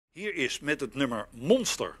Hier is met het nummer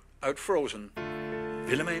Monster uit Frozen,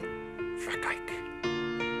 Willemijn Verkaik.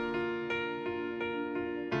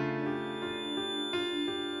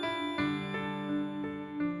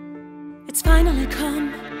 It's finally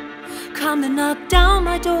come to knock down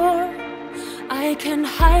my door. I can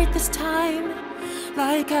hide this time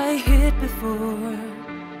like I hid before.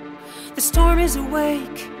 The storm is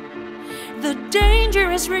awake, the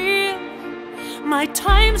danger is real. My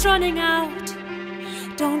time's running out.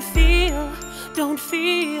 Don't feel,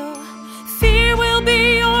 fear will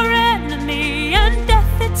be your enemy and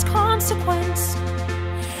death its consequence.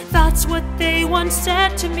 That's what they once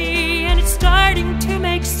said to me, and it's starting to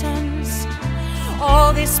make sense.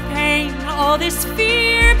 All this pain, all this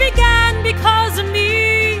fear began because of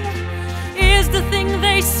me. Is the thing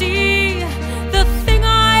they see, the thing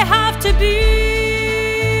I have to be.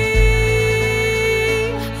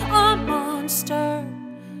 A monster,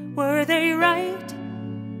 were they right?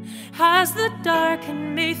 Has the dark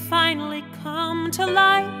in me finally come to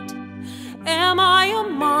light? Am I a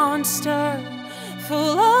monster,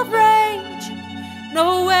 full of rage,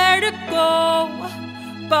 nowhere to go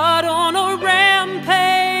but on a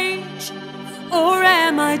rampage? Or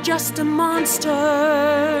am I just a monster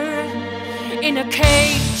in a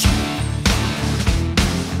cage?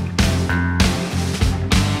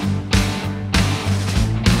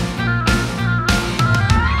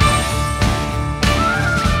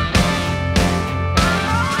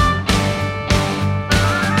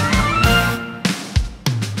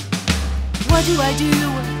 What do I do?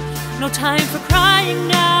 No time for crying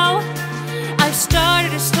now. I've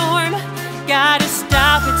started a storm, gotta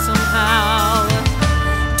stop it somehow.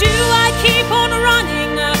 Do I keep on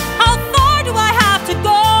running? How far do I have to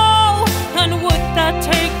go? And would that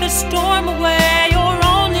take the storm away or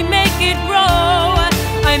only make it grow?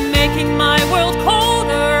 I'm making my world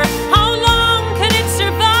colder. How long can it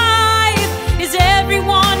survive? Is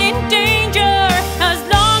everyone in danger as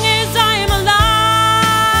long as I am alive?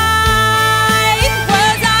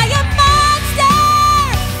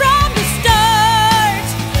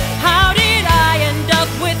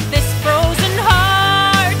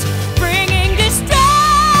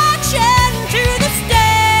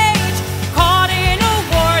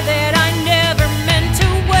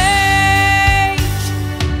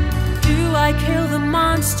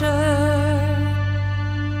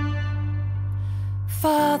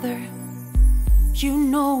 Father, you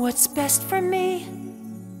know what's best for me.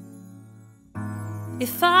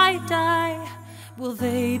 If I die, will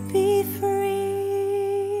they be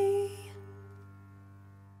free?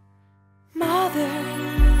 Mother,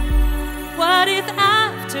 what if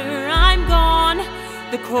after I'm gone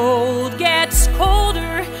the cold gets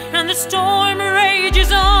colder and the storm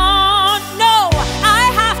rages on? No,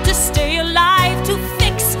 I have to stay alive to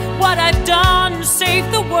fix what I've done,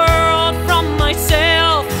 save the world.